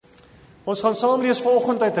Ons gaan saam lees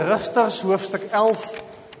vanoggend uit Rigters hoofstuk 11.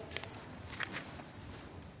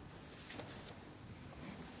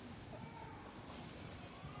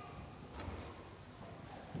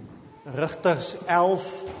 Rigters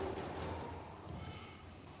 11.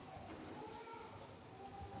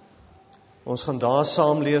 Ons gaan daar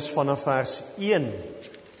saam lees vanaf vers 1.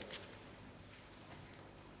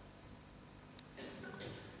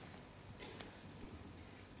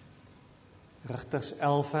 Rigters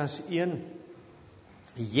 11 vers 1.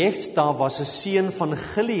 Jefta was 'n seun van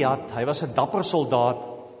Gilead. Hy was 'n dapper soldaat.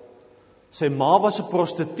 Sy ma was 'n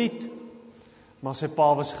prostituut, maar sy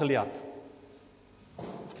pa was Gilead.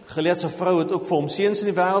 Gilead se vrou het ook vir hom seuns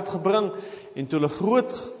in die wêreld gebring, en toe hulle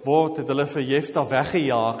groot word, het hulle vir Jefta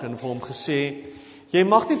weggejaag en vir hom gesê: "Jy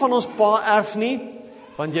mag nie van ons pa erf nie,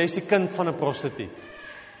 want jy is die kind van 'n prostituut."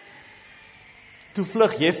 Toe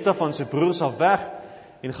vlug Jefta van sy broers af weg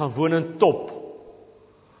en gaan woon in Top.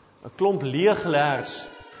 'n Klomp leegleers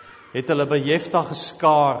het hulle by Jefta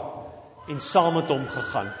geskaar en saam met hom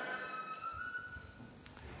gegaan.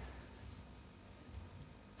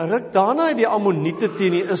 'n Ruk daarna het die Ammoniete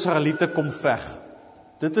teen die Israeliete kom veg.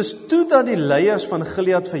 Dit is toe dat die leiers van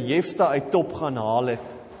Gilead vir Jefta uit Top gaan haal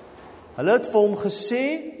het. Hulle het vir hom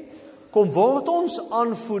gesê: "Kom word ons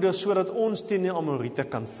aanvoerder sodat ons teen die Amoriete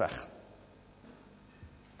kan veg."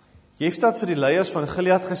 Jefta het vir die leiers van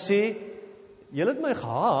Gilead gesê: "Julle het my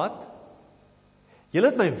gehaat. Julle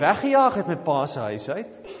het my weggejaag uit my pa se huis uit.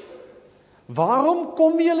 Waarom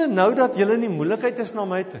kom julle nou dat julle in die moeilikheid is na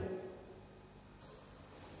my toe?"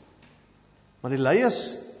 Maar die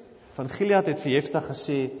leiers van Gilead het vir Jefta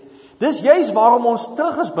gesê: "Dis juis waarom ons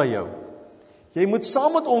terug is by jou. Jy moet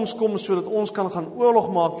saam met ons kom sodat ons kan gaan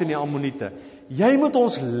oorlog maak teen die Ammoniete. Jy moet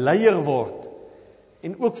ons leier word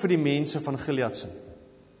en ook vir die mense van Gilead se."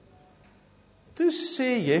 Toe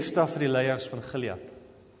sê Jefta vir die leiers van Gilead: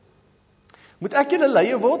 "Moet ek julle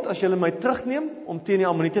leier word as julle my terugneem om teen die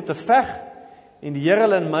Ammoniete te veg en die Here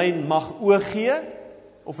hulle in my mag oorgee?"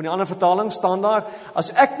 Of in die ander vertaling staan daar: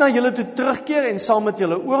 "As ek na julle toe terugkeer en saam met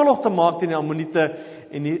julle oorlog te maak teen die Ammoniete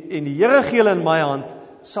en die Here gee hulle in my hand,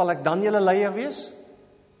 sal ek dan julle leier wees?"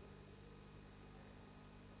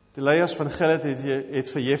 Die leiers van Gilead het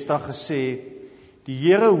vir Jefta gesê: "Die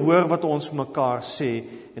Here hoor wat ons vir mekaar sê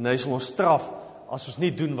en hy sal ons straf as ons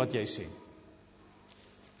nie doen wat jy sê."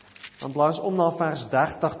 Dan blaai ons om na vers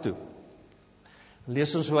 30 toe.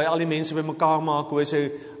 Lees ons hoe hy al die mense by mekaar maak, hoe hy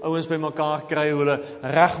sy ouens by mekaar kry, hoe hulle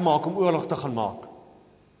reg maak om oorlog te gaan maak.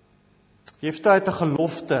 Jefta het 'n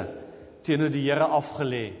gelofte teenoor die Here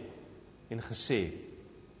afgelê en gesê: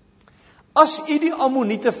 "As u die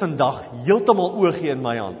Ammoniete vandag heeltemal oorgee in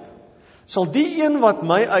my hand, sal die een wat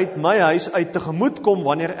my uit my huis uit tegemoet kom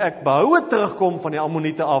wanneer ek behoue terugkom van die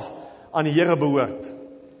Ammoniete af aan die Here behoort.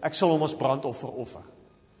 Ek sal hom as brandoffer offer."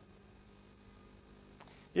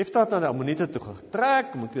 Jefta het na die Ammoniete toe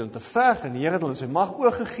getrek om teen hulle te veg en die Here het hulle in sy mag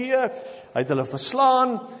oorgegee. Hy het hulle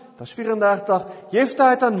verslaan. Vers 34. Jefta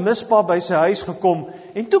het aan Mispa by sy huis gekom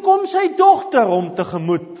en toe kom sy dogter hom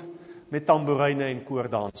tegemoet met tamboeryne en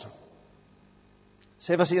koordanse.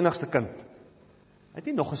 Sy was die enigste kind. Hy het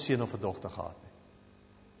nie nog 'n seun of 'n dogter gehad nie.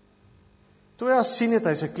 Toe hy haar sien, het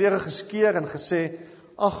hy sy klere geskeur en gesê: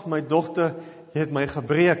 "Ag my dogter, jy het my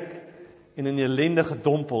gebreek en in ellende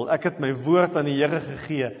gedompel. Ek het my woord aan die Here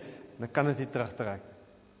gegee en ek kan dit nie terugtrek."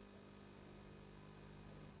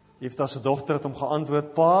 Jefta se dogter het hom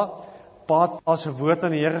geantwoord: Pa het sy woord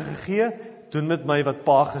aan die Here gegee, doen met my wat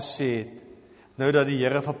pa gesê het. Nou dat die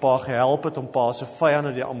Here vir pa gehelp het om pa se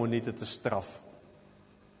vyande die Ammoniete te straf.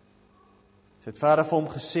 Sy het verder vir hom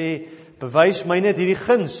gesê: "Bewys my net hierdie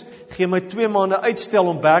guns, gee my 2 maande uitstel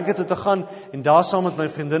om berge toe te gaan en daar saam met my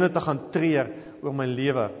vriendinne te gaan treur oor my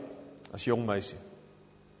lewe as jong meisie."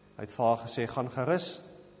 Hy het vir haar gesê: "Gaan gerus."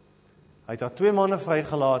 Hy het haar 2 maande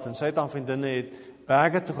vrygelaat en sy het haar vriendinne het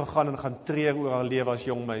berge toe gegaan en gaan treur oor haar lewe as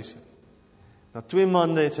jong meisie. Na 2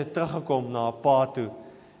 maande het sy teruggekom na haar pa toe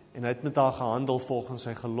en hy het met haar gehandel volgens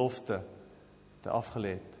sy gelofte te afgelê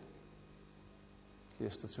het.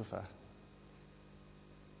 Lees tot sover.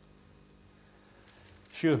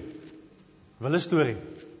 Sjoe, wille storie.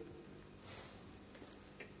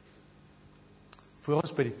 Voor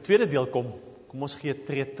ons by die tweede deel kom ons gee 'n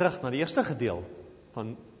tree terug na die eerste gedeelte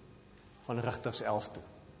van Rigters 11 toe.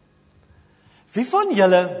 Wie van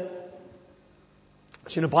julle,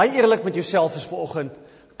 as jy nou baie eerlik met jouself is vanoggend,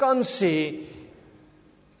 kan sê,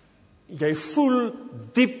 jy voel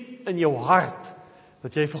diep in jou hart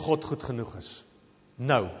dat jy vir God goed genoeg is?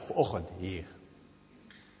 Nou, vanoggend hier.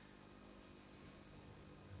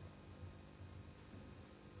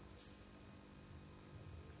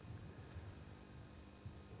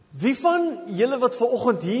 Wie van julle wat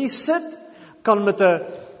vanoggend hier sit, kan met 'n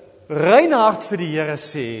rein hart vir die Here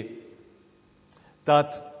sê,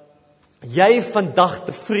 dat jy vandag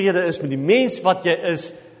tevrede is met die mens wat jy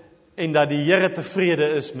is, en dat die Here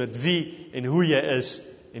tevrede is met wie en hoe jy is,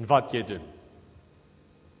 en wat jy doen?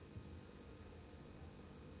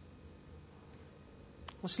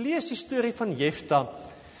 Ons lees die storie van Jefta,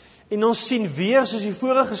 en ons sien weer, soos die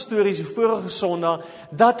vorige stories, die vorige Sondag,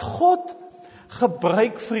 dat God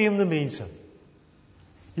gebruik vreemde mense.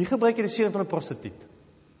 Hier gebruik hy die seun van 'n prostituut,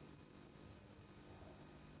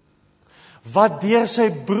 wat deur sy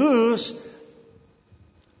broers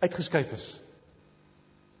uitgeskuif is.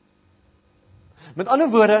 Met ander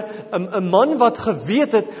woorde, 'n man wat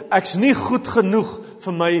geweet het, ek's nie goed genoeg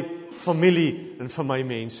vir my familie en vir my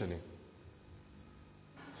mense nie.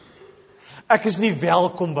 Ek is nie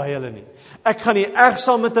welkom by hulle nie. Ek gaan nie erg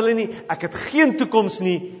saam met hulle nie. Ek het geen toekoms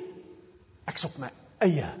nie. Ek's op my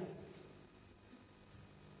eie.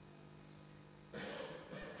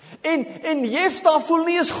 En Jefta voel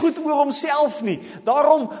nie eens goed oor homself nie.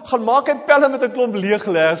 Daarom gaan maak hy pelle met 'n klomp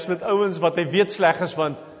leegleers met ouens wat hy weet sleg is,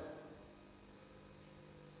 want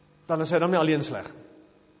dan is hy dan nie alleen sleg.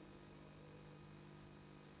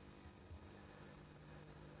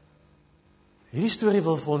 Hierdie storie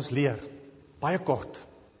wil vir ons leer, baie kort.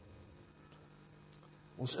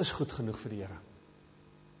 Ons is goed genoeg vir die Here.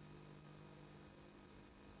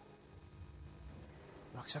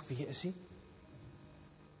 Maak nie saak wie jy is nie.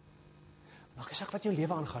 Maak nie saak wat jou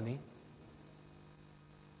lewe aangaan nie.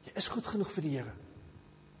 Jy is goed genoeg vir die Here.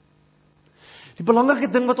 Die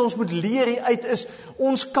belangrike ding wat ons moet leer hieruit is,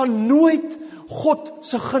 ons kan nooit God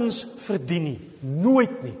se guns verdien nie.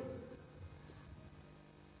 Nooit nie.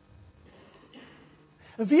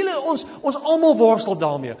 En wiele ons almal worstel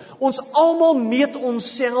daarmee. Ons almal meet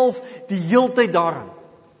onsself die heeltyd daarin.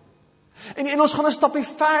 En ons gaan 'n stapie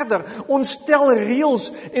verder. Ons stel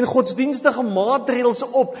reëls en godsdienstige maatreëls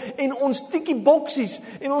op en ons tikkie boksies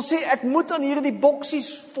en ons sê ek moet aan hierdie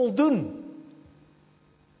boksies voldoen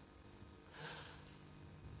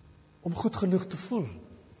om goed genoeg te voel.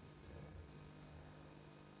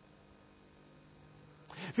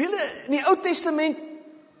 Wiele in die Ou Testament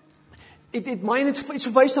het my net iets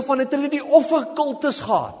verwys daarvan, het hulle die offerkultus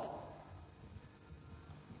gehad.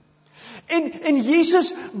 En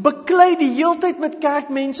Jesus beklei die heeltyd met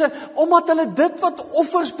kerkmense, omdat hulle dit wat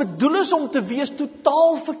offers bedoel is om te wees,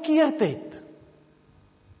 totaal verkeerd het.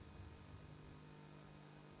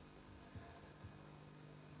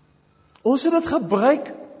 Ons het dit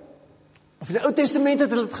gebruik, of in die Ou Testament het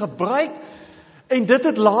hulle dit gebruik, en dit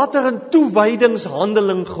het later 'n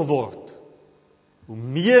toewydingshandeling geword. Hoe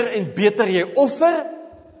meer en beter jy offer,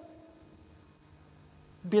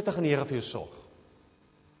 beter gaan die Here vir jou sorg.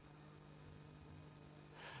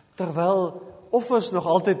 Terwyl offers nog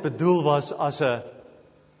altyd bedoel was as 'n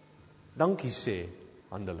dankie sê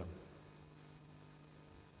handeling.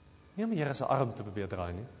 Nie om die Here se arm te probeer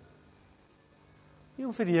draai nie. Nie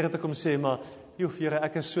om vir die Here te kom sê, maar joh Here,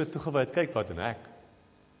 ek is so toegewyd, kyk wat doen ek.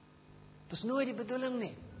 Dit is nooit die bedoeling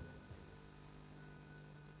nie.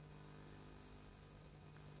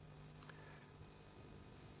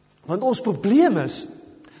 Want ons probleem is,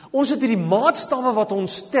 ons het hierdie maatstawwe wat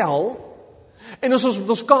ons stel, en as ons met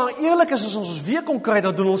ons kan eerlik is, as ons weer kom kry,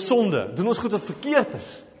 dan doen ons sonde, doen ons goed wat verkeerd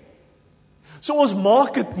is. So ons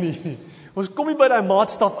maak dit nie, ons kom nie by daai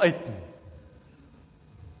maatstaf uit nie.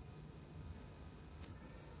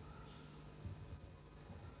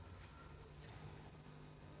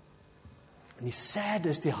 En die sad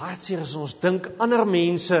is, die hartseer is, ons dink ander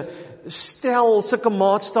mense stel sulke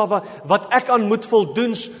maatstawwe wat ek aan moet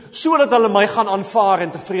voldoen, sodat hulle my gaan aanvaar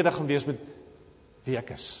en tevrede gaan wees met wie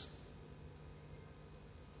ek is.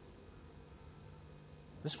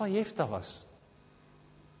 Dis waar Jefta was.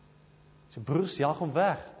 Sy broers jaag hom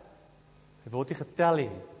weg. Hy word nie getel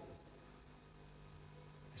nie.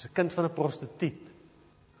 Hy's 'n kind van 'n prostituut.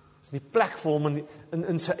 Dis nie plek vir hom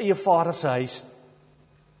in sy eie vader se huis.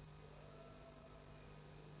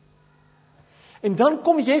 En dan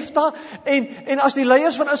kom Jefta en as die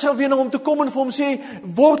leiers van Israel weer na hom toe kom en vir hom sê,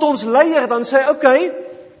 word ons leier, dan sê hy, okay,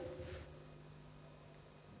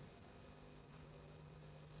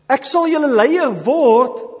 ek sal julle leier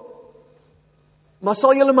word, maar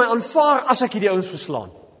sal julle my aanvaar as ek hierdie ouens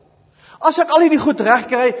verslaan? As ek al hierdie goed reg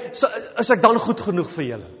kry, is ek dan goed genoeg vir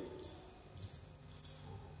julle?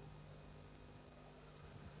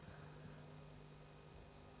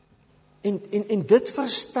 En dit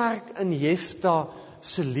versterk in Jefta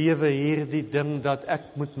se lewe hierdie ding dat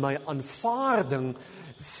ek moet my aanvaarding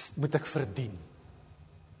moet ek verdien.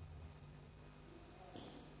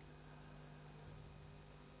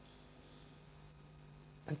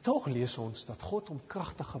 En tog lees ons dat God hom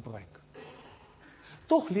kragtig gebruik.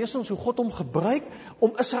 Tog lees ons hoe God hom gebruik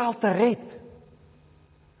om Israel te red.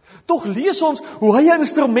 Tog lees ons hoe hy 'n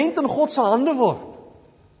instrument in God se hande word.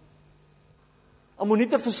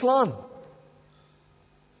 Ammoniete verslaan.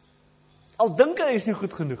 Al dink hy is nie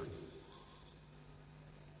goed genoeg nie.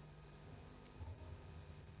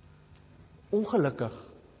 Ongelukkig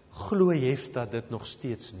glo Jefta dit nog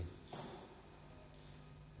steeds nie.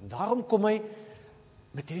 En daarom kom hy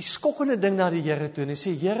met hierdie skokkende ding na die Here toe en hy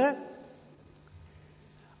sê, Here,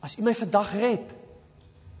 as U my vandag red,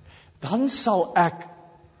 dan sal ek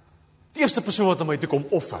die eerste persoon wat aan my toe kom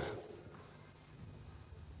offer.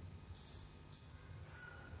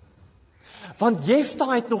 Want Jefta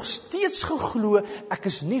het nog steeds geglo, ek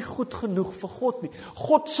is nie goed genoeg vir God nie.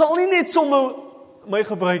 God sal nie net sommer my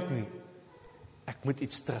gebruik nie. Ek moet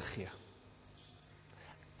iets teruggee.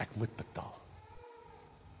 Ek moet betaal.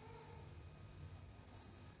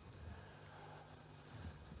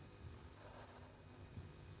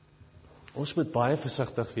 Ons moet baie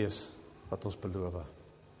versigtig wees wat ons beloof.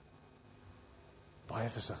 Baie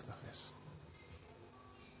versigtig wees.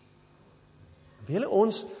 Wil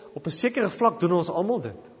ons op 'n sekere vlak doen ons almal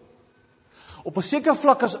dit. Op 'n sekere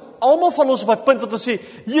vlak is almal van ons op 'n punt wat ons sê,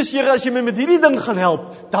 Jesus Here, as jy my met hierdie ding gaan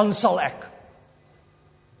help, dan sal ek.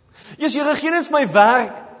 Jesus Here, gee net vir my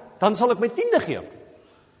werk, dan sal ek my 10de gee.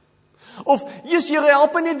 Of Jesus Here,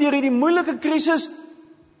 help my net deur hierdie moeilike krisis,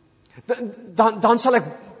 dan sal ek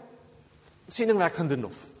sendingwerk gaan doen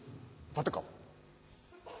of wat ook al.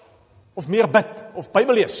 Of meer bid of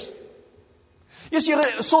Bybel lees. Jesus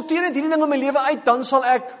Here, sorteer net hierdie ding in my lewe uit, dan sal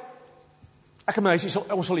ek en my huisie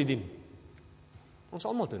ons sal U dien. Ons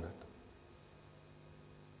almal doen dit.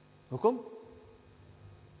 Hoekom?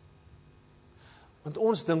 Want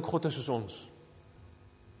ons dink God is soos ons.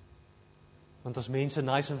 Want as mense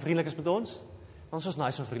nice en vriendelik is met ons, dan is ons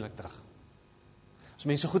nice en vriendelik terug. As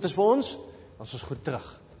mense goed is vir ons, dan is ons goed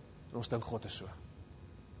terug. En ons dink God is so.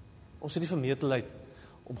 Ons het die vermetelheid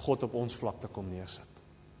om God op ons vlak te kom neersit.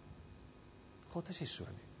 God is nie so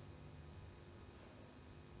nie.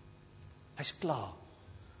 Hy's klaar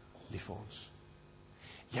lief vir ons.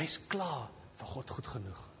 Jy's klaar vir God goed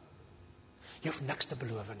genoeg. Jy hoef niks te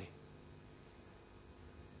beloof nie.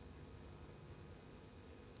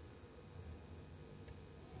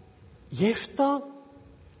 Jefta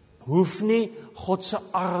hoef nie God se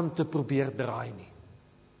arm te probeer draai nie.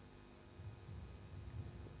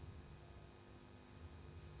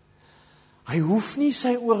 Hy hoef nie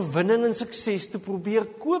sy oorwinning en sukses te probeer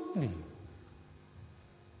koop nie.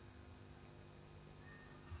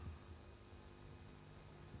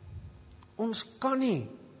 Ons kan nie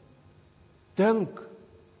dink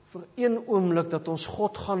vir een oomblik dat ons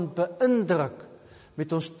God gaan beïndruk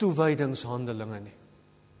met ons toewydingshandelinge nie.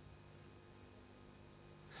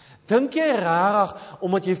 Dink jy regtig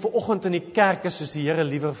omdat jy vanoggend in die kerk is die Here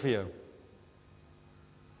liewer vir jou?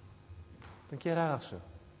 Dink jy regtig so?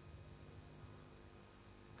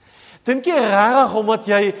 Dink jy regtig omdat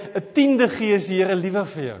jy 'n 10de gee is die Here liewer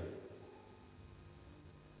vir jou?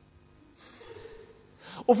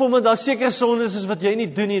 Of omdat daar sekere sondes is wat jy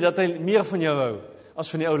nie doen nie, dat hy meer van jou hou as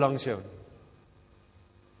van die ou langs jou?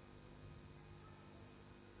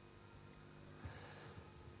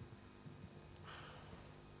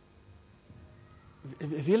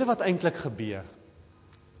 Weet julle wat eintlik gebeur?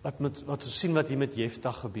 Wat ons sien wat hier met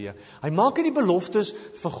Jefta gebeur. Hy maak nie die beloftes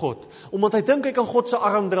vir God, omdat hy dink hy kan God se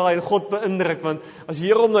arm draai en God beïndruk, want as die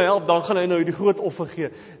Here hom nou help, dan gaan hy nou die groot offer gee.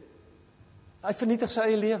 Hy vernietig sy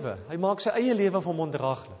eie lewe. Hy maak sy eie lewe vir hom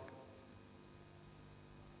ondraaglik.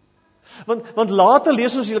 Want later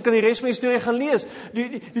lees ons, julle kan die res van die storie gaan lees,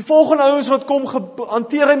 die volgende ouens wat kom,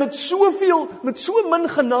 hanteer hy met so min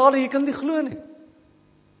genade, jy kan dit glo nie.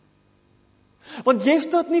 Want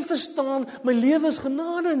Jefta het nie verstaan, my lewe is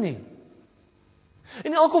genade nie.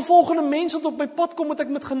 En elke volgende mens wat op my pad kom, moet ek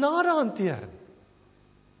met genade hanteer.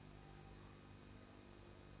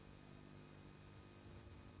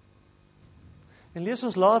 En lees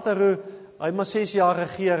ons later hoe hy maar 6 jaar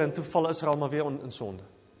regeer en toe val Israel maar weer in sonde.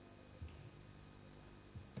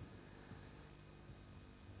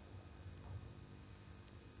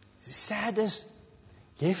 Sad is,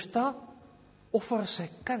 Jefta offer sy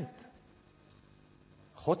kind.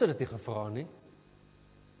 God het dit nie gevra nie.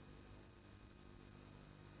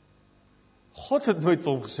 God het nooit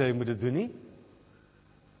vir hom gesê hy moet dit doen nie.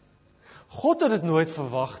 God het dit nooit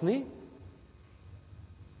verwag nie.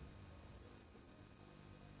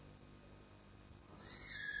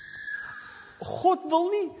 God wil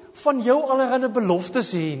nie van jou allerlei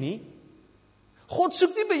beloftes hê nie. God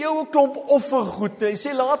soek nie by jou 'n klomp offergoed nie. Hy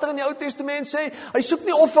sê later in die Ou Testament hy soek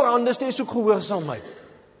nie offerandes nie, hy soek gehoorsaamheid.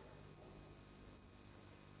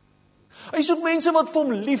 Hy soek mense wat vir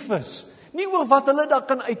hom lief is. Nie oor wat hulle daar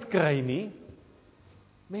kan uitkry nie.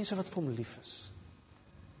 Mense wat vir hom lief is.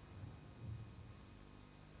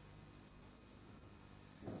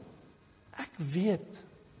 Ek weet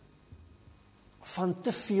van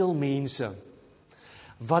te veel mense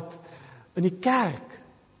wat in die kerk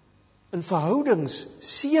in verhoudings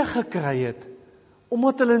seë gekry het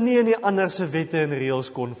omdat hulle nie aan die ander se wette en reëls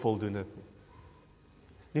kon voldoen het nie.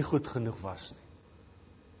 Nie goed genoeg was nie.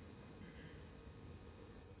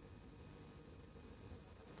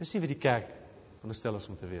 Dis nie wie die kerk veronderstel is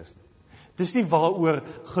om te wees nie. Dis nie waaroor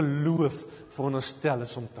geloof veronderstel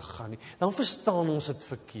is om te gaan nie. Dan verstaan ons dit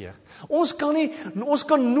verkeerd. Ons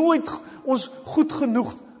kan nooit ons goed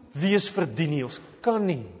genoeg wees verdien nie. Ons kan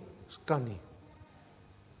nie.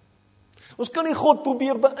 Ons kan nie God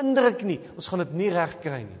probeer beïndruk nie. Ons gaan dit nie reg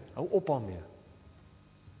kry nie. Hou op daarmee.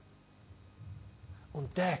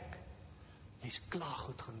 Ontdek, jy's klaar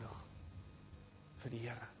goed genoeg vir die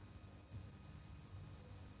Here.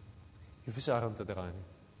 Jy hoef nie arm te draai nie.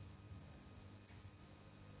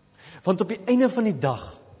 Want op die einde van die dag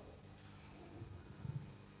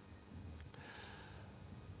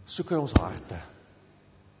soek hy ons harte.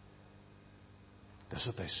 Dis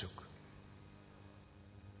wat hy soek.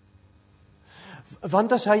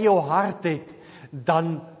 Want as hy jou hart het,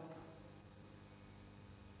 dan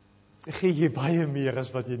gee jy baie meer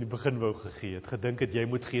as wat jy in die begin wou gegee het. Gedink het jy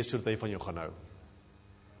moet gee sodat hy van jou gaan hou.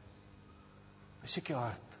 Hy soek jou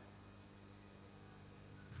hart.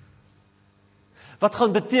 Wat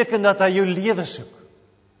gaan beteken dat hy jou lewe soek?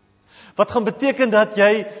 Wat gaan beteken dat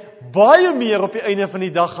jy baie meer op die einde van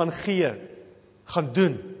die dag gaan gee, gaan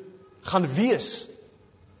doen, gaan wees?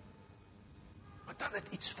 Maar dan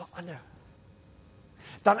het iets verander.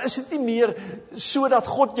 Dan is dit nie meer sodat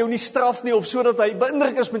God jou nie straf nie, of sodat hy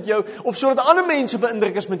beïndruk is met jou, of sodat ander mense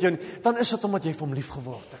beïndruk is met jou nie. Dan is dit omdat jy vir hom lief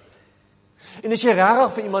geword het. En as jy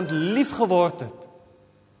regtig vir iemand lief geword het,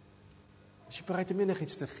 is jy bereid om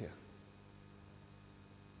enigiets te gee.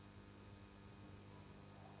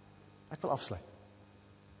 Ek wil afsluit.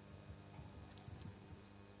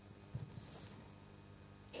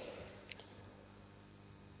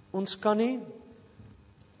 Ons kan nie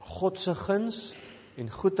God se guns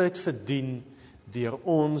en goedheid verdien deur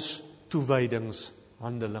ons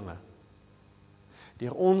toewydingshandelinge.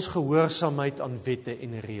 Deur ons gehoorsaamheid aan wette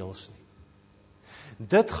en reëls nie.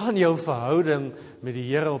 Dit gaan jou verhouding met die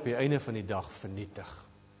Here op die einde van die dag vernietig.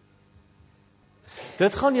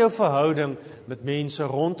 Dit gaan jou verhouding met mense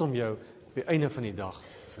rondom jou op die einde van die dag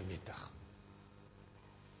vernietig.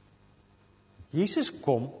 Jesus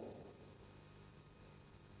kom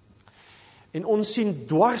en ons sien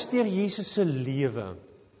dwars deur Jesus se lewe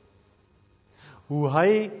hoe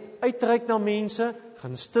hy uitreik na mense,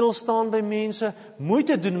 gaan stil staan by mense,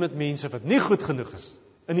 moeite doen met mense wat nie goed genoeg is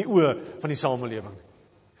in die oë van die samelewing nie.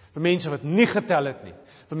 Vir mense wat nie getel het nie,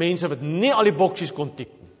 vir mense wat nie al die boksies kon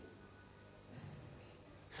tik nie.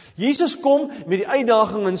 Jesus kom met die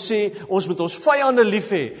uitdaging en sê, ons moet ons vyande lief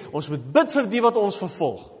hê, ons moet bid vir die wat ons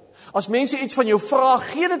vervolg. As mense iets van jou vra,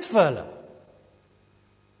 gee dit vir hulle.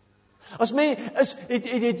 As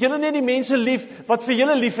het julle nie die mense lief wat vir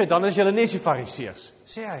julle lief het, dan is julle nie die fariseërs,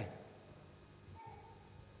 sê hy.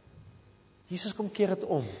 Jesus kom keer dit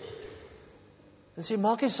om. En sê,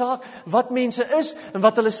 maak nie saak wat mense is en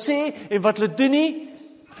wat hulle sê en wat hulle doen nie,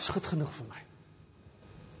 dit is goed genoeg vir my.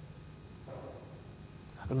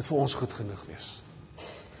 Dit moet vir ons goed genoeg wees.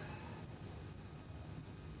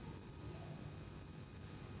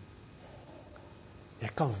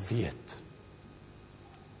 Jy kan weet.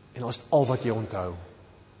 En as al wat jy onthou.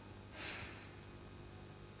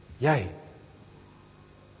 Jy.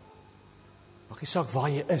 Maak nie saak waar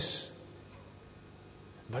jy is.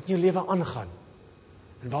 Wat in jou lewe aangaan.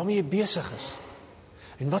 En waarmee jy besig is.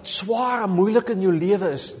 En wat swaar en moeilik in jou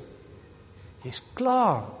lewe is. Jy's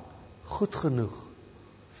klaar goed genoeg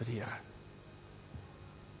vir die Here.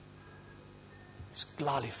 Is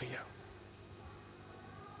klaar lief vir jou.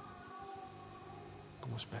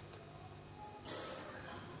 Kom ons bid.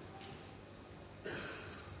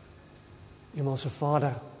 Hemelse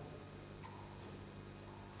Vader,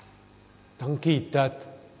 dankie dat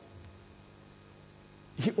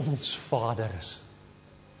U ons Vader is.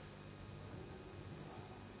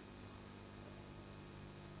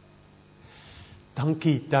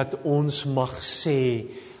 Dankie dat ons mag sê,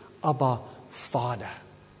 Abba, Vader.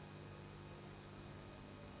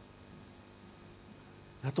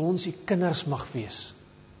 Dat ons U kinders mag wees.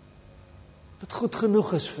 Dat goed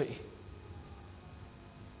genoeg is vir U.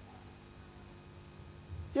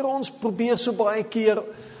 Here, ons probeer so baie keer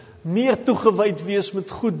meer toegewyd wees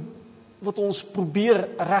met goed wat ons probeer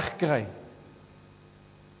regkry.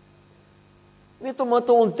 Net om dit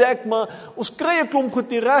te ontdek, maar ons kry 'n klomp goed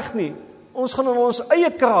nie reg nie. Ons gaan in ons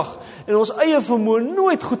eie krag en ons eie vermoë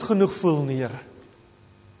nooit goed genoeg voel nie, Here.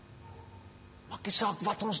 Maak nie saak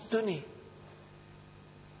wat ons doen nie.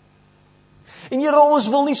 En Here, ons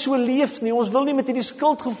wil nie so leef nie. Ons wil nie met hierdie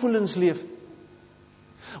skuldgevoelens leef.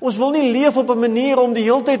 Ons wil nie leef op 'n manier om die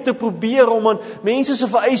hele tyd te probeer om aan mense se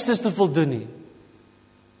vereistes te voldoen nie.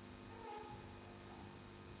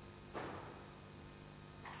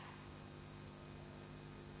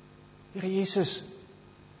 Here Jesus,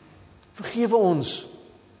 vergewe ons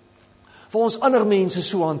vir ons ander mense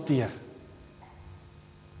so hanteer.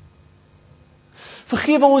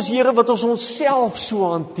 Vergewe ons, Here, wat ons onsself so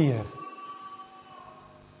hanteer.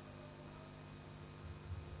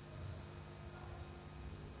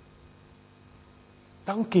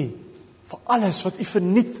 Dankie vir alles wat U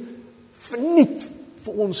verniet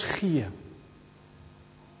vir ons gee.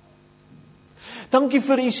 Dankie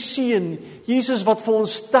vir U seun, Jesus, wat vir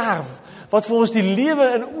ons sterf, wat vir ons die lewe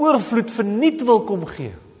in oorvloed verniet wil kom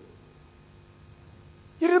gee.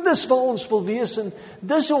 Here, dis waar ons wil wees en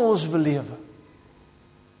dis hoe ons wil lewe.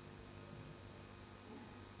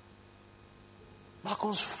 Maak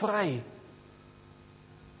ons vry.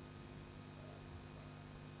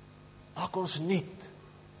 Maak ons nuut.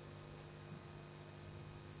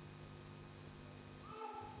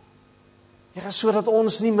 Here, sodat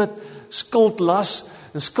ons nie met skuldlas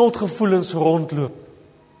en skuldgevoelens rondloop.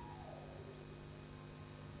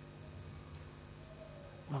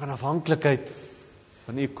 Maar in afhanklikheid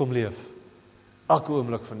van U kom leef. Elke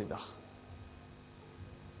oomblik van die dag.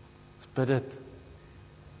 Ons bid dit.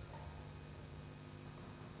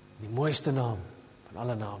 Die mooiste naam van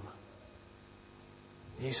alle name.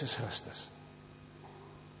 Jesus Christus.